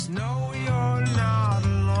know you're not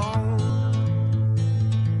alone,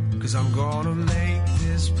 'cause I'm gonna make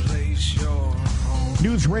this place your home.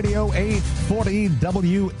 News Radio 840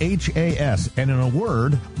 WHAS. And in a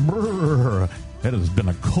word, brr, it has been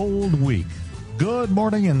a cold week. Good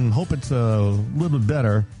morning, and hope it's a little bit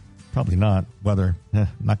better. Probably not. Weather,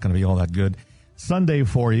 not going to be all that good. Sunday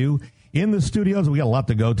for you. In the studios, we got a lot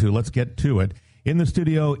to go to. Let's get to it. In the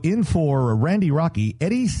studio, in for Randy Rocky,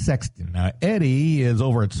 Eddie Sexton. Now, Eddie is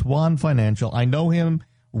over at Swan Financial. I know him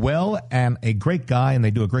well, and a great guy, and they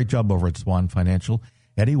do a great job over at Swan Financial.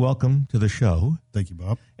 Eddie, welcome to the show. Thank you,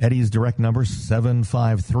 Bob. Eddie's direct number,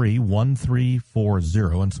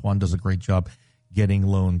 753-1340, and Swan does a great job getting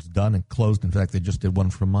loans done and closed. In fact, they just did one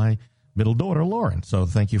for my middle daughter, Lauren. So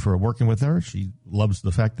thank you for working with her. She loves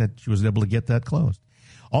the fact that she was able to get that closed.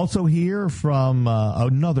 Also here from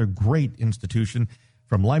another great institution,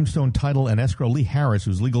 from Limestone Title and Escrow, Lee Harris,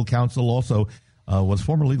 who's legal counsel, also was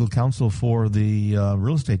former legal counsel for the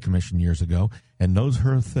Real Estate Commission years ago, and knows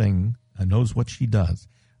her thing, knows what she does.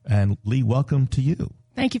 And Lee, welcome to you.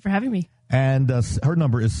 Thank you for having me. And her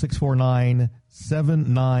number is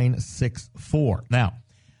 649-7964. Now,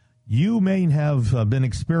 you may have been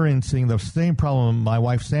experiencing the same problem my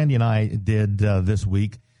wife Sandy and I did this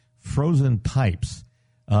week, frozen pipes.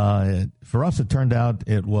 For us, it turned out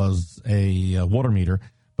it was a water meter,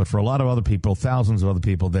 but for a lot of other people, thousands of other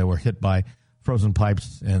people, they were hit by frozen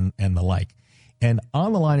pipes and the like. And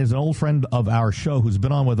on the line is an old friend of our show who's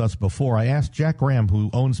been on with us before. I asked Jack Graham, who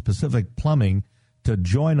owns Pacific Plumbing, to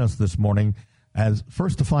join us this morning as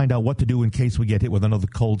first to find out what to do in case we get hit with another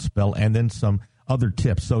cold spell, and then some other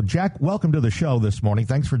tips. So, Jack, welcome to the show this morning.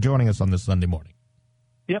 Thanks for joining us on this Sunday morning.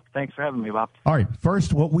 Yep, thanks for having me, Bob. All right,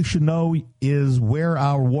 first, what we should know is where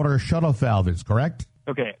our water shutoff valve is, correct?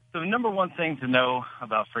 Okay, so the number one thing to know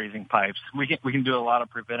about freezing pipes, we can do a lot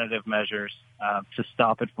of preventative measures to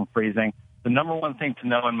stop it from freezing. The number one thing to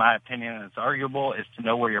know, in my opinion, and it's arguable, is to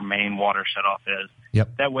know where your main water shutoff is.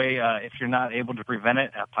 Yep. That way, if you're not able to prevent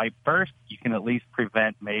it at pipe burst, you can at least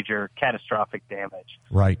prevent major catastrophic damage.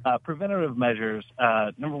 Right. Preventative measures,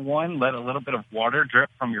 number one, let a little bit of water drip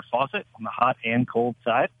from your faucet on the hot and cold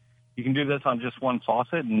side. You can do this on just one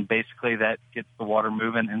faucet, and basically that gets the water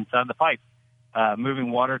moving inside the pipe.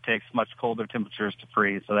 Moving water takes much colder temperatures to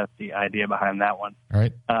freeze, so that's the idea behind that one. All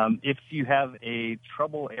right. If you have a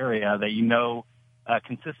trouble area that you know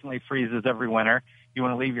consistently freezes every winter, you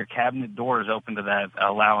want to leave your cabinet doors open to that,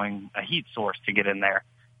 allowing a heat source to get in there.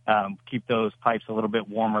 Keep those pipes a little bit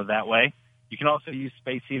warmer that way. You can also use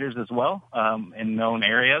space heaters as well in known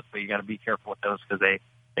areas, but you got to be careful with those because they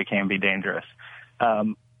can be dangerous.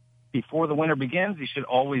 Before the winter begins, you should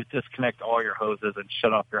always disconnect all your hoses and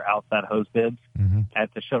shut off your outside hose bibs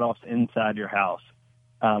at the shutoffs inside your house.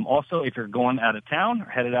 Also, if you're going out of town or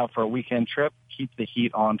headed out for a weekend trip, keep the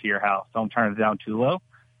heat on to your house. Don't turn it down too low.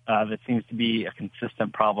 That seems to be a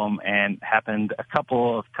consistent problem and happened a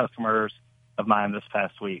couple of customers of mine this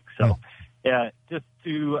past week. So, just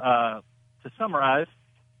to summarize,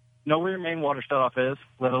 know where your main water shutoff is.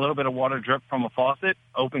 Let a little bit of water drip from a faucet.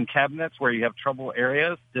 Open cabinets where you have trouble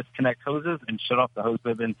areas. Disconnect hoses and shut off the hose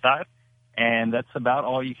bib inside. And that's about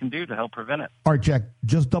all you can do to help prevent it. All right, Jack,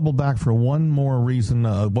 just double back for one more reason,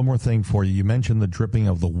 one more thing for you. You mentioned the dripping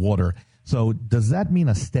of the water. So does that mean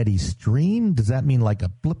a steady stream? Does that mean like a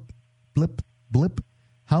blip, blip, blip?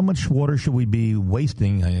 How much water should we be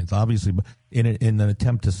wasting? It's obviously in an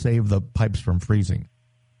attempt to save the pipes from freezing.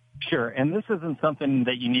 Sure, and this isn't something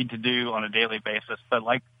that you need to do on a daily basis, but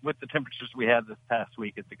like with the temperatures we had this past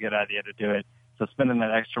week, it's a good idea to do it. So spending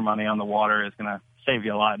that extra money on the water is going to save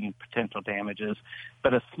you a lot in potential damages.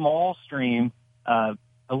 But a small stream, a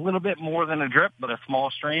little bit more than a drip, but a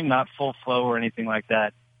small stream, not full flow or anything like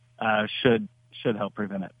that, should help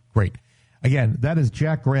prevent it. Great. Again, that is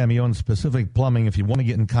Jack Graham. He owns Pacific Plumbing. If you want to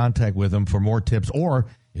get in contact with him for more tips, or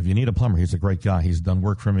if you need a plumber, he's a great guy. He's done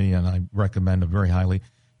work for me, and I recommend him very highly.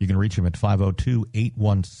 You can reach him at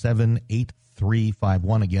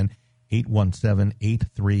 502-817-8351. Again,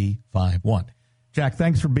 817-8351. Jack,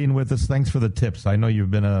 thanks for being with us. Thanks for the tips. I know you've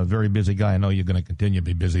been a very busy guy. I know you're going to continue to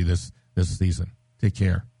be busy this season. Take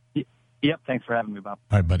care. Yep. Thanks for having me, Bob.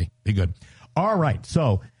 All right, buddy. Be good. All right.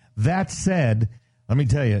 So that said, let me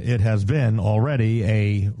tell you, it has been already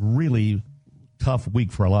a really tough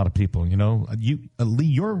week for a lot of people. You know, Lee,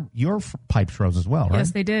 your pipes froze as well, right? Yes,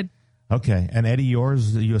 they did. Okay. And Eddie,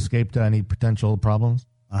 yours, you escaped any potential problems?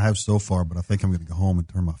 I have so far, but I think I'm going to go home and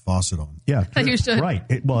turn my faucet on. Yeah. You should. Right.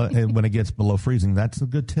 When it gets below freezing, that's a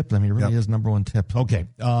good tip. I mean, it really is number one tip. Okay.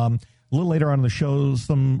 A little later on in the show,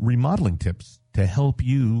 some remodeling tips to help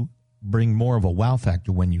you bring more of a wow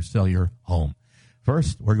factor when you sell your home.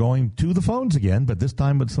 First, we're going to the phones again, but this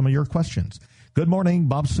time with some of your questions. Good morning,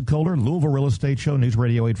 Bob Sokoler, Louisville Real Estate Show, News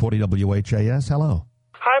Radio 840 WHAS. Hello.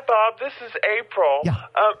 Hi, Bob. This is April. Yeah.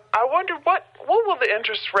 I wondered what will the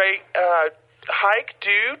interest rate hike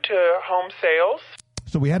do to home sales?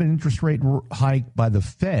 So we had an interest rate hike by the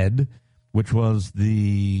Fed, which was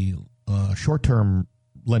the short-term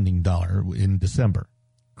lending dollar in December.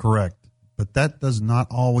 Correct. But that does not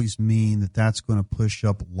always mean that that's going to push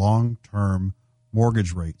up long-term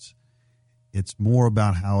mortgage rates. It's more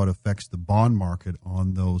about how it affects the bond market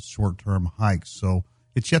on those short-term hikes. So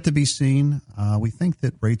it's yet to be seen. We think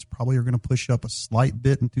that rates probably are going to push up a slight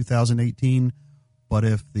bit in 2018. But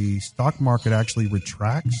if the stock market actually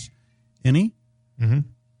retracts any,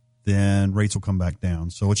 then rates will come back down.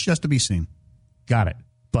 So it's just to be seen. Got it.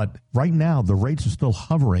 But right now, the rates are still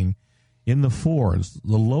hovering in the fours,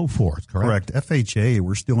 the low fours, correct? Correct. FHA,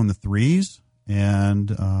 we're still in the threes.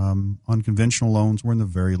 And unconventional loans, we're in the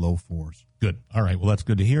very low fours. Good. All right. Well, that's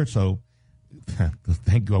good to hear. So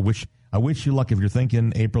thank you. I wish you luck if you're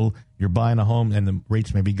thinking, April, you're buying a home and the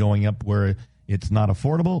rates may be going up where it's not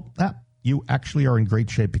affordable. You actually are in great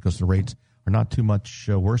shape because the rates are not too much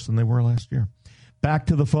worse than they were last year. Back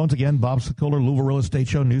to the phones again. Bob Sokoler, Louisville Real Estate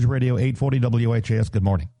Show, News Radio 840 WHAS. Good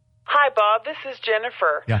morning. Hi, Bob. This is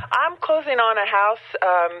Jennifer. Yeah. I'm closing on a house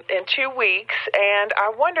in 2 weeks, and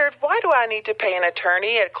I wondered, why do I need to pay an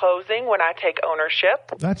attorney at closing when I take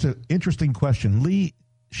ownership? That's an interesting question. Lee,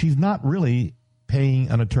 she's not really paying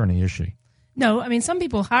an attorney, is she? No, I mean, some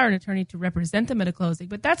people hire an attorney to represent them at a closing,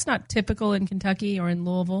 but that's not typical in Kentucky or in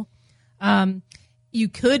Louisville. You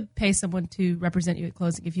could pay someone to represent you at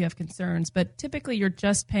closing if you have concerns, but typically you're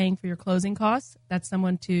just paying for your closing costs. That's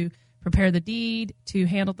someone to prepare the deed, to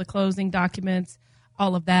handle the closing documents,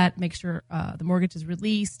 all of that, make sure the mortgage is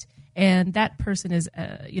released. And that person is,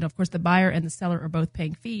 of course, the buyer and the seller are both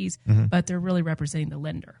paying fees, but they're really representing the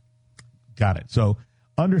lender. Got it. So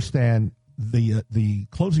understand the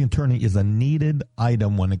closing attorney is a needed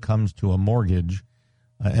item when it comes to a mortgage.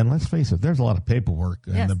 And let's face it, there's a lot of paperwork,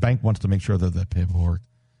 and the bank wants to make sure that paperwork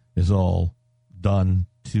is all done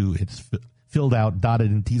it's filled out,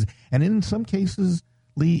 dotted and T's. And in some cases,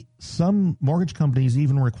 Lee, some mortgage companies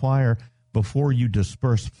even require, before you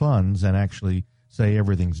disperse funds and actually say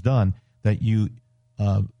everything's done, that you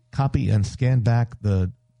copy and scan back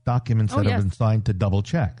the documents that have been signed to double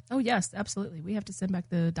check. Oh, yes, absolutely. We have to send back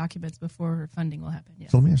the documents before funding will happen.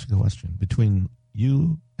 Yes. So let me ask you a question. Between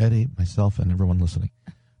you, Eddie, myself, and everyone listening,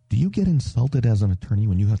 do you get insulted as an attorney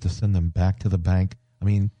when you have to send them back to the bank? I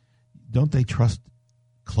mean, don't they trust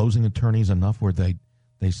closing attorneys enough where they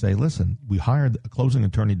say, listen, we hired a closing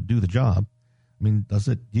attorney to do the job? I mean,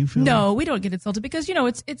 do you feel? No, we don't get insulted because,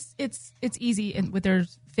 it's easy, and with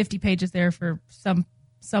there's 50 pages there for some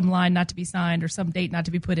line not to be signed or some date not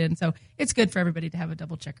to be put in. So it's good for everybody to have a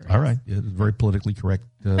double checker. All right. It's a very politically correct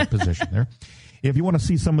position there. If you want to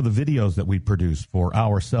see some of the videos that we produce for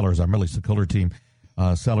our sellers, our Medley Sokoler team,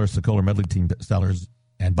 sellers, Sokoler Medley team sellers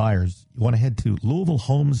and buyers, you want to head to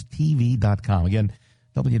LouisvilleHomesTV.com. Again,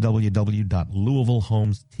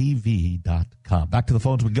 www.LouisvilleHomesTV.com. Back to the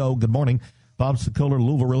phones we go. Good morning. Bob Sokoler,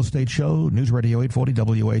 Louisville Real Estate Show, News Radio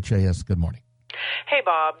 840 WHAS. Good morning. Hey,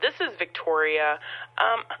 Bob. This is Victoria.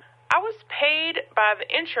 I was paid by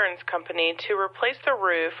the insurance company to replace the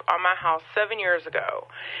roof on my house 7 years ago.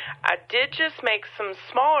 I did just make some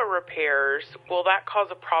smaller repairs. Will that cause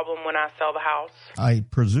a problem when I sell the house? I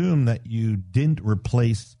presume that you didn't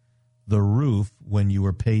replace the roof when you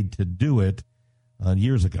were paid to do it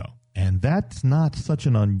years ago. And that's not such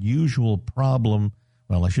an unusual problem.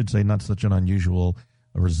 Well, I should say not such an unusual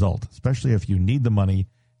result, especially if you need the money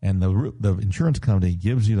and the insurance company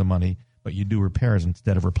gives you the money, but you do repairs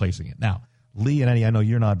instead of replacing it. Now, Lee and Eddie, I know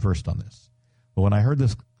you're not versed on this, but when I heard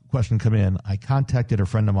this question come in, I contacted a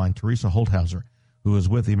friend of mine, Teresa Holthauser, who is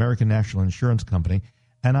with the American National Insurance Company,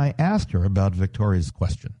 and I asked her about Victoria's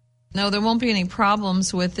question. No, there won't be any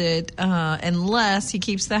problems with it unless he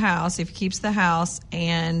keeps the house. If he keeps the house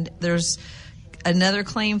and there's another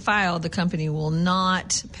claim filed, the company will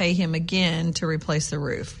not pay him again to replace the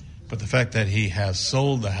roof. But the fact that he has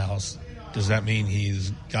sold the house, does that mean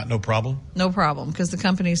he's got no problem? No problem, because the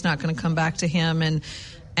company's not going to come back to him and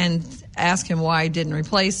ask him why he didn't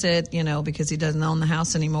replace it, because he doesn't own the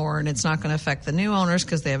house anymore, and it's not going to affect the new owners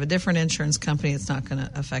because they have a different insurance company. It's not going to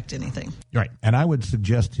affect anything. Right. And I would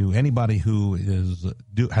suggest to anybody who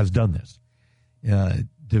has done this to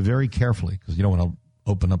very carefully, because you don't want to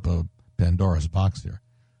open up a Pandora's box here,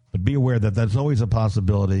 but be aware that that's always a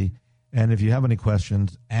possibility. And if you have any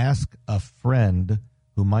questions, ask a friend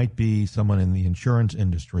who might be someone in the insurance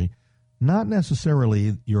industry, not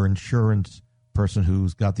necessarily your insurance person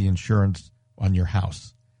who's got the insurance on your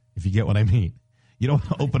house, if you get what I mean. You don't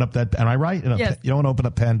want to open up that, am I right? Yes. You don't want to open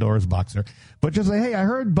up Pandora's box there. But just say, hey, I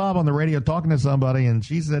heard Bob on the radio talking to somebody, and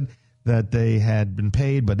she said that they had been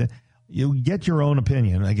paid, but you get your own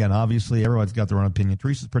opinion. Again, obviously, everyone's got their own opinion.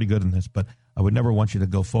 Teresa's pretty good in this, but I would never want you to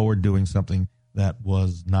go forward doing something that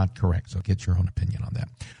was not correct. So get your own opinion on that.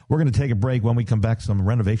 We're going to take a break. When we come back, some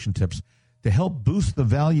renovation tips to help boost the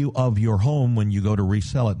value of your home when you go to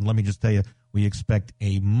resell it. And let me just tell you, we expect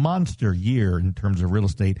a monster year in terms of real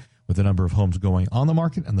estate, with the number of homes going on the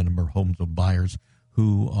market and the number of homes of buyers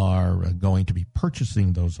who are going to be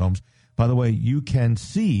purchasing those homes. By the way, you can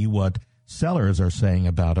see what sellers are saying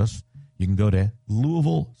about us. You can go to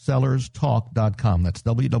LouisvilleSellersTalk.com. That's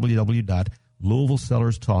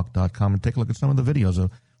www.LouisvilleSellersTalk.com and take a look at some of the videos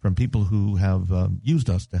from people who have used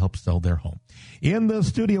us to help sell their home. In the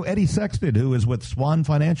studio, Eddie Sexton, who is with Swan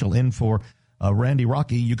Financial, in for Randy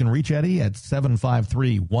Rocky. You can reach Eddie at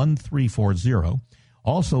 753-1340.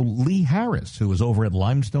 Also, Lee Harris, who is over at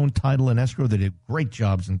Limestone Title and Escrow. They did great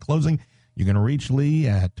jobs in closing. You can reach Lee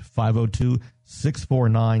at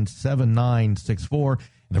 502-649-7964.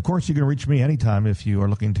 And, of course, you can reach me anytime if you are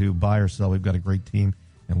looking to buy or sell. We've got a great team,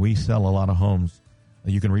 and we sell a lot of homes.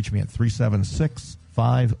 You can reach me at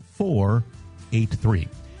 376-5483.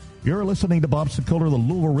 You're listening to Bob Sokoler, the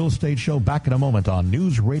Louisville Real Estate Show. Back in a moment on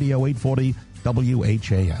News Radio 840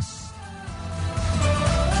 WHAS.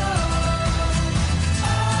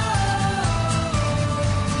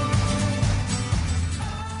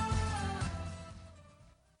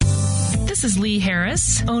 This is Lee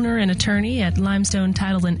Harris, owner and attorney at Limestone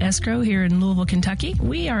Title and Escrow here in Louisville, Kentucky.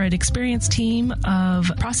 We are an experienced team of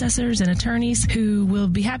processors and attorneys who will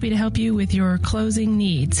be happy to help you with your closing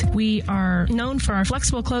needs. We are known for our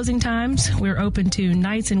flexible closing times. We're open to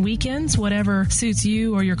nights and weekends, whatever suits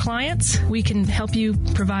you or your clients. We can help you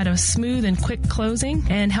provide a smooth and quick closing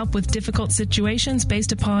and help with difficult situations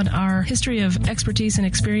based upon our history of expertise and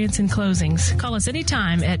experience in closings. Call us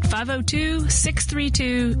anytime at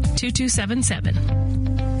 502-632-2277.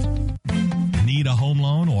 Need a home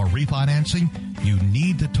loan or refinancing? You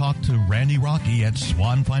need to talk to Randy Rocky at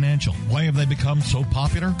Swan Financial. Why have they become so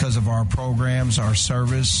popular? Because of our programs, our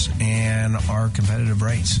service, and our competitive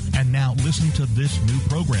rates. And now listen to this new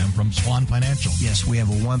program from Swan Financial. Yes, we have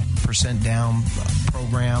a 1% down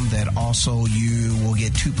program that also you will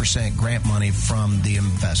get 2% grant money from the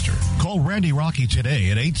investor. Call Randy Rocky today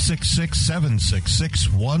at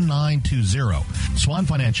 866-766-1920. Swan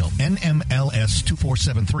Financial, NMLS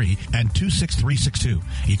 2473 and 26362.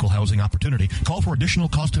 Equal housing opportunity. Call for additional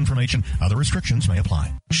cost information. Other restrictions may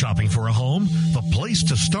apply. Shopping for a home? The place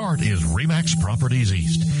to start is RE/MAX Properties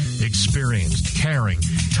East. Experienced, caring,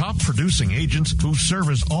 top producing agents who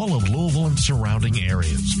service all of Louisville and surrounding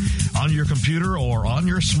areas. On your computer or on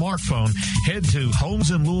your smartphone, head to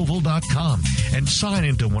homesinlouisville.com and sign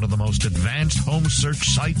into one of the most advanced home search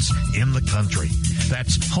sites in the country.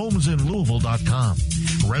 That's homesinlouisville.com.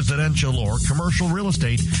 Residential or commercial real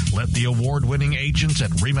estate, let the award-winning agents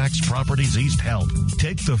at RE/MAX Properties East help.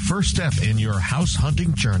 Take the first step in your house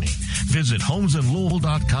hunting journey. Visit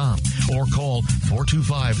homesinlouisville.com or call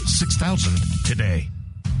 425-6000 today.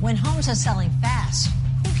 When homes are selling fast,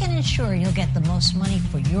 who can ensure you'll get the most money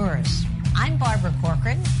for yours? I'm Barbara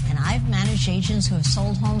Corcoran, and I've managed agents who have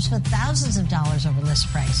sold homes for thousands of dollars over list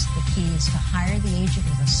price. The key is to hire the agent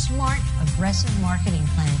with a smart, aggressive marketing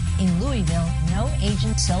plan. In Louisville, no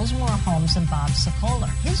agent sells more homes than Bob Sokoler.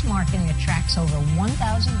 His marketing attracts over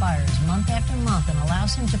 1,000 buyers month after month and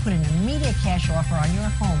allows him to put an immediate cash offer on your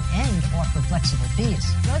home and offer flexible fees.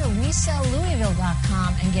 Go to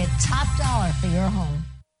WeSellLouisville.com and get top dollar for your home.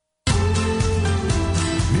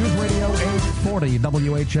 News Radio 840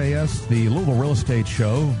 WHAS, the Louisville Real Estate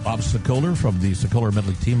Show. Bob Sokoler from the Sokoler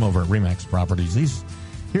Medley team over at RE/MAX Properties East,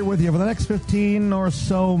 here with you for the next 15 or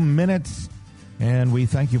so minutes. And we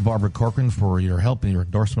thank you, Barbara Corcoran, for your help and your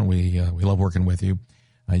endorsement. We love working with you.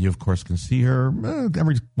 You, of course, can see her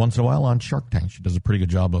every once in a while on Shark Tank. She does a pretty good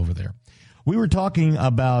job over there. We were talking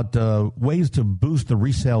about ways to boost the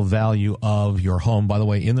resale value of your home. By the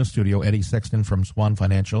way, in the studio, Eddie Sexton from Swan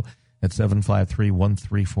Financial at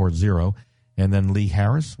 753-1340. And then Lee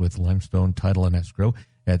Harris with Limestone Title and Escrow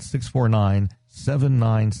at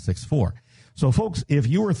 649-7964. So, folks, if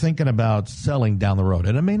you were thinking about selling down the road,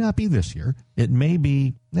 and it may not be this year, it may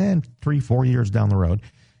be 3-4 years down the road,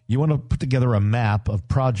 you want to put together a map of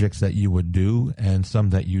projects that you would do and some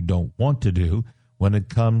that you don't want to do when it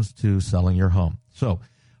comes to selling your home. So,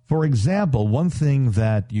 for example, one thing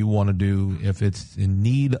that you want to do if it's in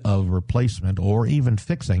need of replacement or even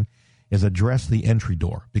fixing is address the entry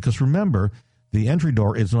door. Because remember, the entry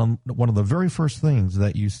door is one of the very first things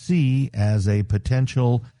that you see as a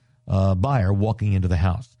potential buyer walking into the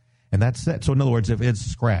house. And that's it. So in other words, if it's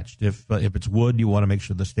scratched, if it's wood, you want to make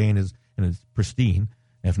sure the stain is pristine.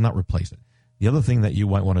 If not, replace it. The other thing that you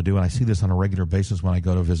might want to do, and I see this on a regular basis when I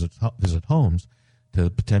go to visit homes to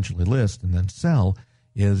potentially list and then sell,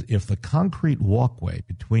 is if the concrete walkway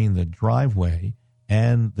between the driveway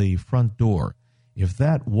and the front door, if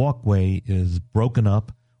that walkway is broken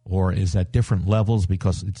up or is at different levels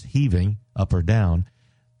because it's heaving up or down,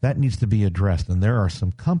 that needs to be addressed. And there are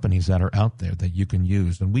some companies that are out there that you can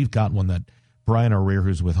use. And we've got one that Brian O'Rear,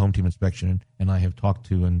 who's with Home Team Inspection, and I have talked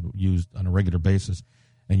to and used on a regular basis.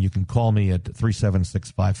 And you can call me at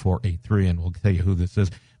 376-5483, and we'll tell you who this is.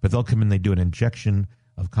 But they'll come in, they do an injection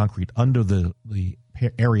of concrete under the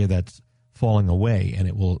area that's falling away, and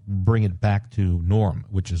it will bring it back to norm,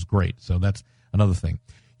 which is great. So that's another thing.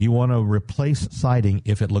 You want to replace siding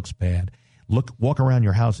if it looks bad. Walk around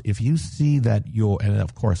your house. If you see that and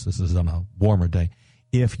of course this is on a warmer day,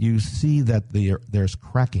 if you see that there's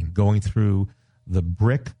cracking going through the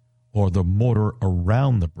brick or the mortar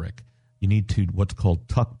around the brick, you need to what's called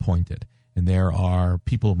tuck point it. And there are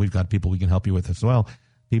we've got people we can help you with as well,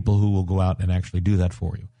 people who will go out and actually do that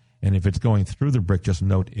for you. And if it's going through the brick, just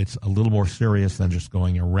note it's a little more serious than just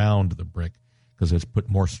going around the brick because it's put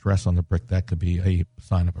more stress on the brick. That could be a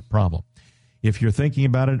sign of a problem. If you're thinking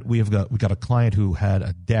about it, we got a client who had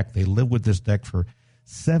a deck. They lived with this deck for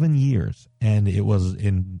 7 years, and it was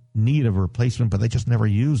in need of a replacement, but they just never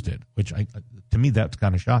used it, which to me, that's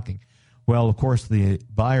kind of shocking. Well, of course, every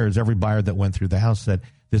buyer that went through the house said,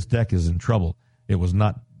 this deck is in trouble. It was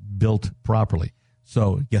not built properly.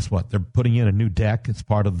 So guess what? They're putting in a new deck. It's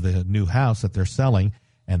part of the new house that they're selling,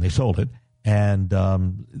 and they sold it. And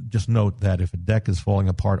just note that if a deck is falling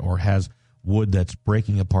apart or has wood that's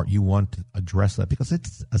breaking apart, you want to address that because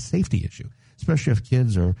it's a safety issue, especially if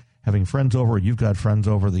kids are having friends over, or you've got friends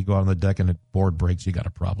over, they go out on the deck and a board breaks, you got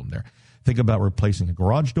a problem there. Think about replacing a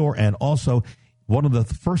garage door. And also, one of the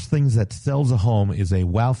first things that sells a home is a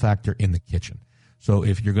wow factor in the kitchen. So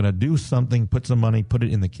if you're going to do something, put some money, put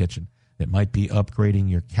it in the kitchen. It might be upgrading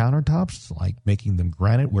your countertops, like making them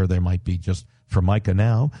granite where there might be just Formica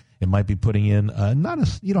now. It might be putting in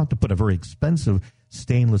you don't have to put a very expensive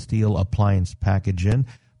stainless steel appliance package in,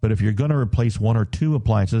 but if you're going to replace one or two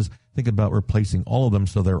appliances, think about replacing all of them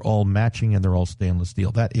so they're all matching and they're all stainless steel.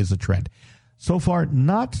 That is a trend. So far,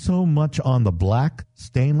 not so much on the black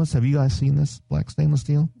stainless. Have you guys seen this black stainless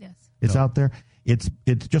steel? Yes. It's out there. It's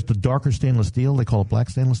just a darker stainless steel. They call it black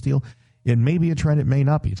stainless steel. It may be a trend. It may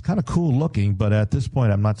not be. It's kind of cool looking, but at this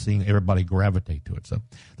point, I'm not seeing everybody gravitate to it. So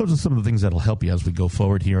those are some of the things that will help you as we go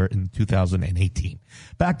forward here in 2018.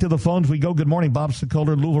 Back to the phones we go. Good morning, Bob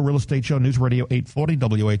Sokoler, Louisville Real Estate Show, News Radio 840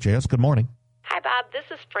 WHAS. Good morning. Hi, Bob. This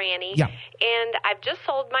is Franny. Yeah. And I've just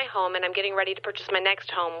sold my home, and I'm getting ready to purchase my next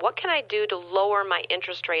home. What can I do to lower my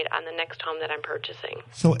interest rate on the next home that I'm purchasing?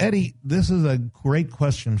 So, Eddie, this is a great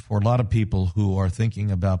question for a lot of people who are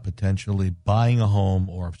thinking about potentially buying a home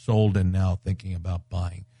or have sold and now thinking about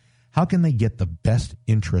buying. How can they get the best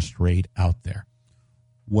interest rate out there?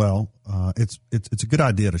 Well, it's a good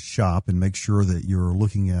idea to shop and make sure that you're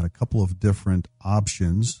looking at a couple of different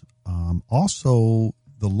options. Also,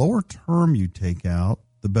 the lower term you take out,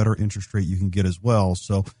 the better interest rate you can get as well.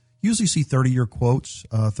 So usually see 30-year quotes,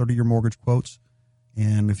 30-year mortgage quotes.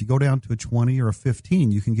 And if you go down to a 20 or a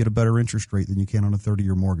 15, you can get a better interest rate than you can on a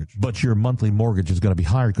 30-year mortgage. But your monthly mortgage is going to be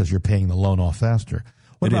higher because you're paying the loan off faster.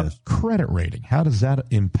 What about credit rating? How does that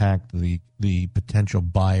impact the potential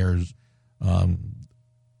buyers,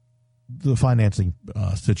 the financing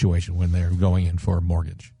situation when they're going in for a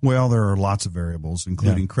mortgage? Well, there are lots of variables,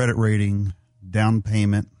 including credit rating, down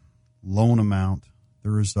payment, loan amount.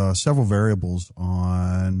 There's several variables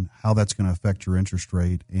on how that's going to affect your interest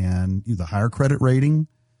rate. And the higher credit rating,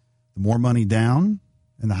 the more money down,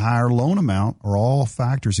 and the higher loan amount are all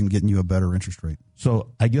factors in getting you a better interest rate.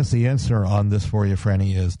 So I guess the answer on this for you,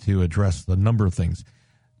 Franny, is to address the number of things.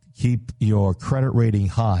 Keep your credit rating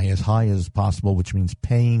high as possible, which means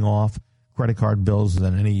paying off credit card bills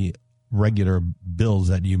and any regular bills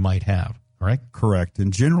that you might have. Correct.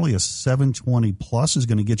 And generally a 720 plus is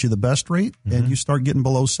going to get you the best rate. Mm-hmm. And you start getting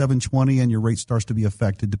below 720 and your rate starts to be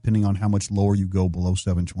affected depending on how much lower you go below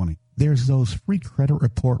 720. There's those free credit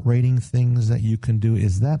report rating things that you can do.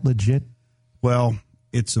 Is that legit? Well,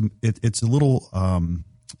 it's a little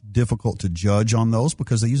difficult to judge on those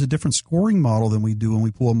because they use a different scoring model than we do when we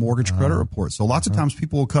pull a mortgage credit report. So lots of times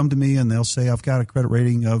people will come to me and they'll say, I've got a credit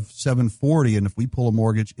rating of 740. And if we pull a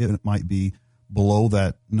mortgage, it might be below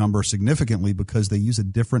that number significantly because they use a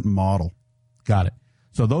different model. Got it.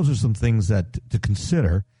 So those are some things that to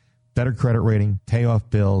consider. Better credit rating, pay off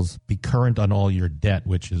bills, be current on all your debt,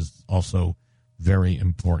 which is also very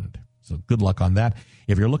important. So good luck on that.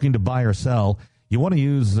 If you're looking to buy or sell, you want to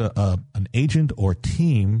use an agent or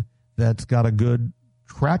team that's got a good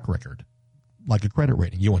track record, like a credit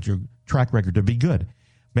rating. You want your track record to be good.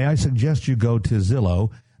 May I suggest you go to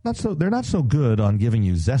Zillow? They're not so good on giving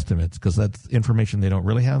you Zestimates because that's information they don't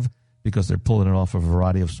really have because they're pulling it off a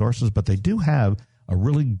variety of sources, but they do have a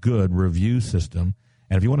really good review system.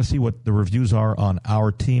 And if you want to see what the reviews are on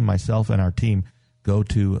our team, myself and our team, go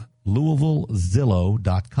to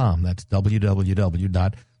LouisvilleZillow.com. That's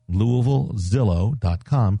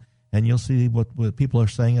www.LouisvilleZillow.com, and you'll see what people are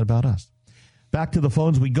saying about us. Back to the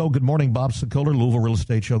phones we go. Good morning, Bob Sokoler, Louisville Real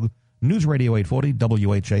Estate Show, News Radio 840,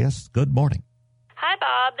 WHAS. Good morning. Hi,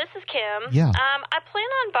 Bob. This is Kim. Yeah. I plan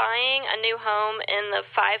on buying a new home in the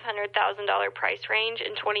 $500,000 price range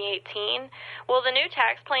in 2018. Will the new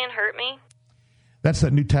tax plan hurt me? That's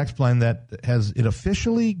that new tax plan that has it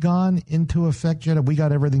officially gone into effect yet? We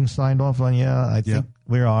got everything signed off on. Yeah, I think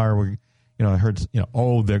we are. I heard.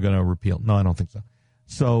 They're going to repeal. No, I don't think so.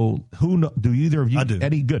 So do either of you? I do.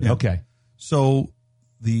 Eddie, good. Yeah. Okay. So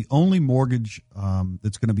the only mortgage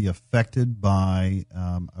that's going to be affected by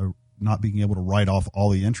not being able to write off all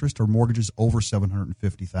the interest are mortgages over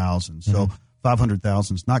 $750,000. So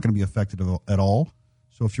 $500,000 is not going to be affected at all.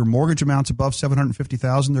 So if your mortgage amount's above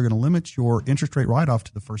 $750,000, they're going to limit your interest rate write-off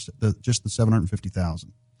to just the $750,000.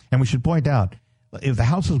 And we should point out, if the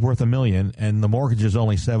house is worth $1 million and the mortgage is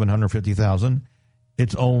only $750,000,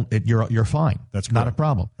 you're fine. That's correct. Not a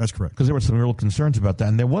problem. That's correct. Because there were some real concerns about that.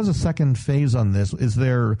 And there was a second phase on this. Is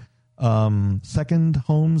there second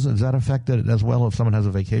homes? Is that affected as well if someone has a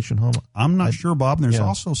vacation home? I'm not sure, Bob. And there's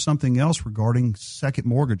also something else regarding second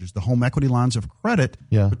mortgages, the home equity lines of credit.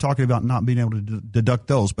 Yeah. We're talking about not being able to deduct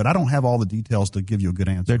those. But I don't have all the details to give you a good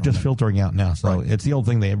answer. They're just filtering out now. So It's the old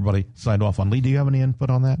thing that everybody signed off on. Lee, do you have any input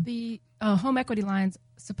on that? The home equity lines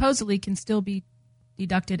supposedly can still be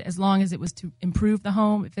deducted as long as it was to improve the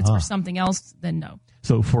home. If it's for something else, then no.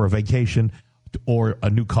 So for a vacation or a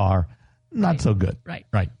new car, not so good. Right.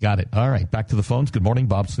 Got it. All right. Back to the phones. Good morning.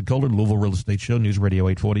 Bob Sokoler, Louisville Real Estate Show, News Radio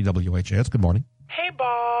 840 WHAS. Good morning. Hey,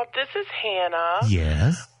 Bob. This is Hannah.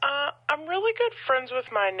 Yes. I'm really good friends with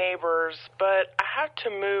my neighbors, but I have to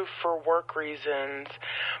move for work reasons.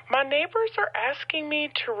 My neighbors are asking me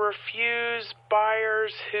to refuse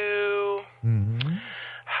buyers who,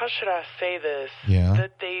 how should I say this,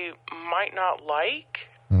 that they might not like.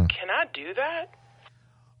 Can I do that?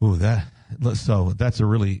 Ooh, so that's a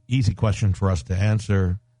really easy question for us to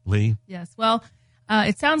answer, Lee. Yes. Well,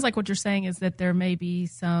 it sounds like what you're saying is that there may be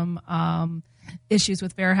some issues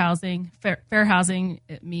with fair housing. Fair housing,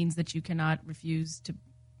 it means that you cannot refuse to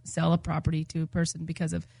sell a property to a person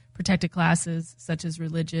because of protected classes such as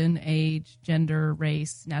religion, age, gender,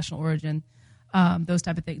 race, national origin, those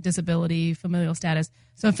type of things, disability, familial status.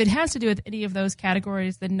 So if it has to do with any of those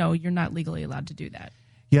categories, then no, you're not legally allowed to do that.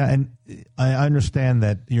 Yeah, and I understand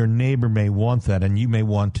that your neighbor may want that, and you may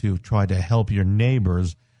want to try to help your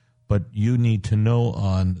neighbors, but you need to know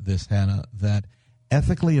on this, Hannah, that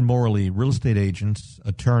ethically and morally, real estate agents,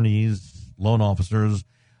 attorneys, loan officers,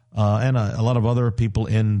 and a lot of other people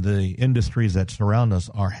in the industries that surround us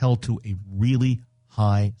are held to a really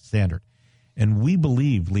high standard. And we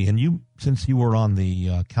believe, Lee, and you, since you were on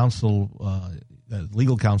the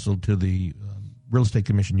legal counsel to the Real Estate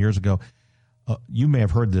Commission years ago, you may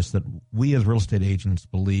have heard this, that we as real estate agents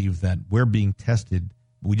believe that we're being tested.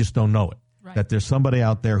 We just don't know it. Right. That there's somebody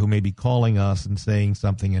out there who may be calling us and saying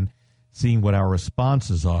something and seeing what our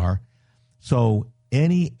responses are. So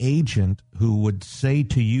any agent who would say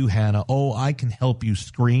to you, Hannah, I can help you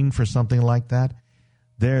screen for something like that,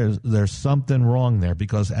 there's something wrong there,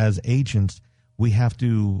 because as agents, we have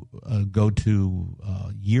to go to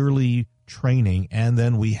yearly training, and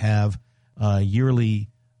then we have yearly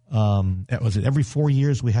was it every 4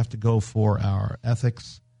 years we have to go for our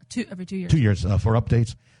ethics? Every 2 years. 2 years for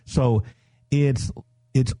updates. So it's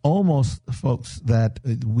almost, folks, that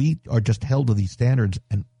we are just held to these standards,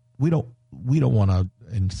 and we don't want to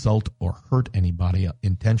insult or hurt anybody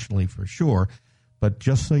intentionally, for sure. But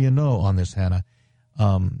just so you know on this, Hannah,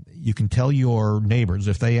 you can tell your neighbors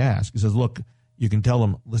if they ask. He says, look, you can tell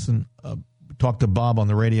them, listen, talk to Bob on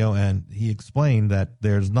the radio, and he explained that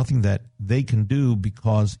there's nothing that they can do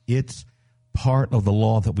because it's part of the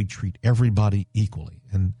law that we treat everybody equally,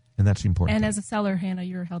 and that's the important And thing. as a seller, Hannah,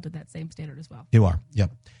 you're held to that same standard as well. You are,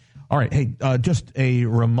 yep. All right, hey, just a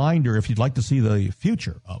reminder, if you'd like to see the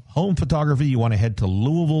future of home photography, you want to head to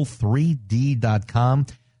Louisville3D.com.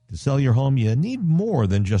 To sell your home, you need more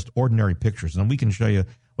than just ordinary pictures, and we can show you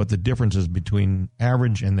what the difference is between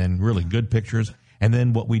average and then really good pictures. And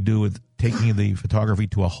then what we do with taking the photography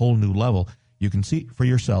to a whole new level. You can see it for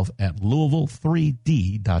yourself at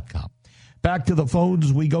Louisville3D.com. Back to the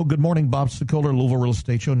phones we go. Good morning, Bob Sokoler, Louisville Real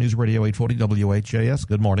Estate Show, News Radio 840 WHAS.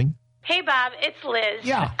 Good morning. Hey, Bob. It's Liz.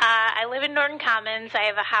 Yeah. I live in Norton Commons. I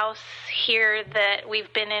have a house here that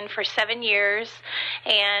we've been in for 7 years,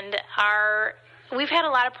 and we've had a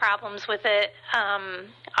lot of problems with it.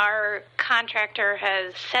 Our contractor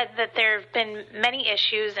has said that there have been many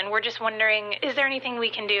issues, and we're just wondering, is there anything we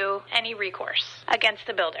can do, any recourse against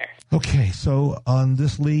the builder? Okay, so on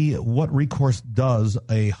this, Lee, what recourse does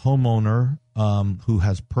a homeowner who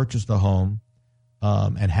has purchased a home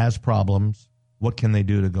and has problems, what can they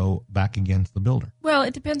do to go back against the builder? Well,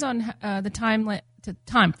 it depends on the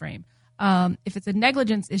time frame. If it's a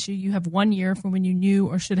negligence issue, you have 1 year from when you knew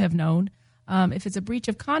or should have known. If it's a breach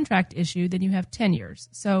of contract issue, then you have 10 years.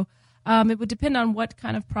 So it would depend on what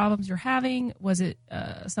kind of problems you're having. Was it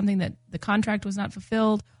something that the contract was not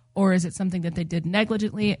fulfilled, or is it something that they did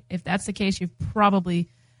negligently? If that's the case, you've probably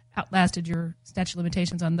outlasted your statute of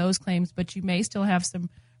limitations on those claims, but you may still have some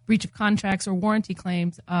breach of contracts or warranty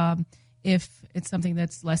claims if it's something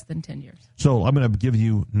that's less than 10 years. So I'm going to give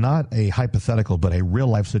you not a hypothetical, but a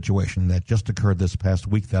real-life situation that just occurred this past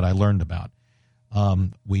week that I learned about.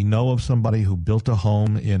 We know of somebody who built a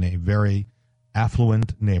home in a very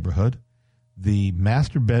affluent neighborhood. The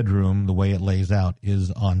master bedroom, the way it lays out,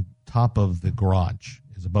 is on top of the garage,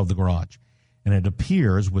 is above the garage. And it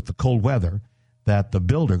appears with the cold weather that the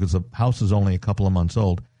builder, because the house is only a couple of months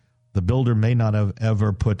old, the builder may not have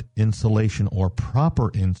ever put insulation or proper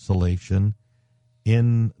insulation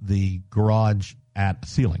in the garage at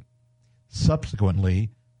ceiling.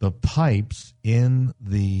 Subsequently, the pipes in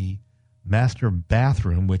the master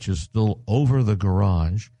bathroom, which is still over the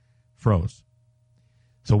garage, froze.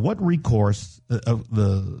 So what recourse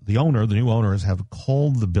the new owners have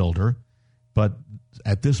called the builder, but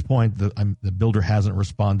at this point the builder hasn't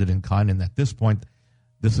responded in kind, and at this point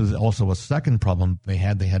this is also a second problem they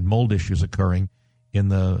had. They had mold issues occurring in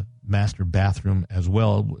the master bathroom as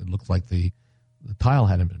well. It looks like the tile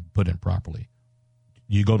hadn't been put in properly.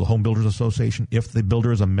 You go to the Home Builders Association if the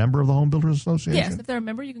builder is a member of the Home Builders Association? Yes, if they're a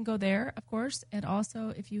member, you can go there, of course. And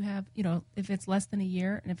also if you have, if it's less than a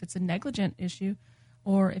year and if it's a negligent issue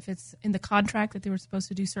or if it's in the contract that they were supposed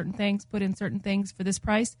to do certain things, put in certain things for this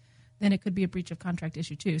price, then it could be a breach of contract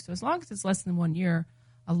issue too. So as long as it's less than 1 year,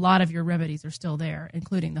 a lot of your remedies are still there,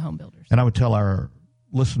 including the home builders. And I would tell our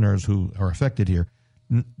listeners who are affected here,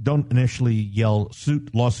 don't initially yell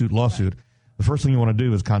lawsuit. Right. The first thing you want to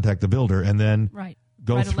do is contact the builder and then write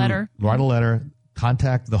a letter,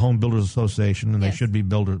 contact the Home Builders Association, and they should be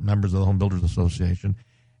members of the Home Builders Association.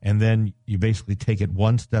 And then you basically take it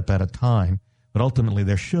one step at a time. But ultimately,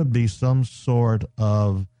 there should be some sort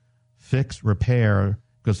of fix, repair,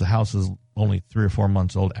 because the house is only 3 or 4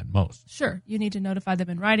 months old at most. Sure. You need to notify them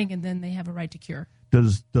in writing, and then they have a right to cure.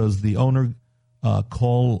 Does the owner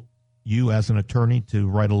call you as an attorney to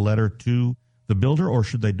write a letter to the builder, or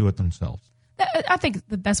should they do it themselves? I think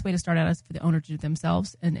the best way to start out is for the owner to do it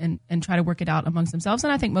themselves and try to work it out amongst themselves.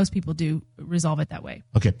 And I think most people do resolve it that way.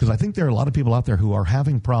 Okay, because I think there are a lot of people out there who are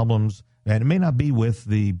having problems, and it may not be with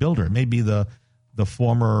the builder. It may be the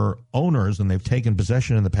former owners, and they've taken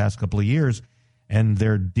possession in the past couple of years, and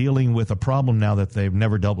they're dealing with a problem now that they've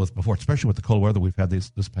never dealt with before, especially with the cold weather we've had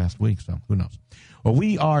this past week. So who knows? Well,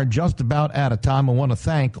 we are just about out of time. I want to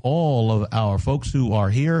thank all of our folks who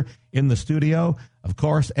are here in the studio. Of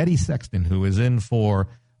course, Eddie Sexton, who is in for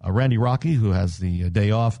Randy Rocky, who has the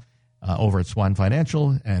day off over at Swan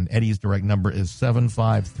Financial. And Eddie's direct number is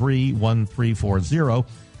 753-1340.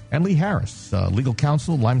 And Lee Harris, legal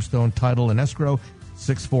counsel, Limestone Title and Escrow,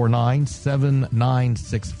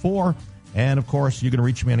 649-7964. And, of course, you can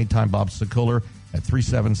reach me anytime, Bob Sokoler, at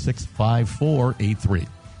 376-5483.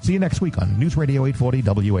 See you next week on News Radio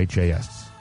 840 WHAS.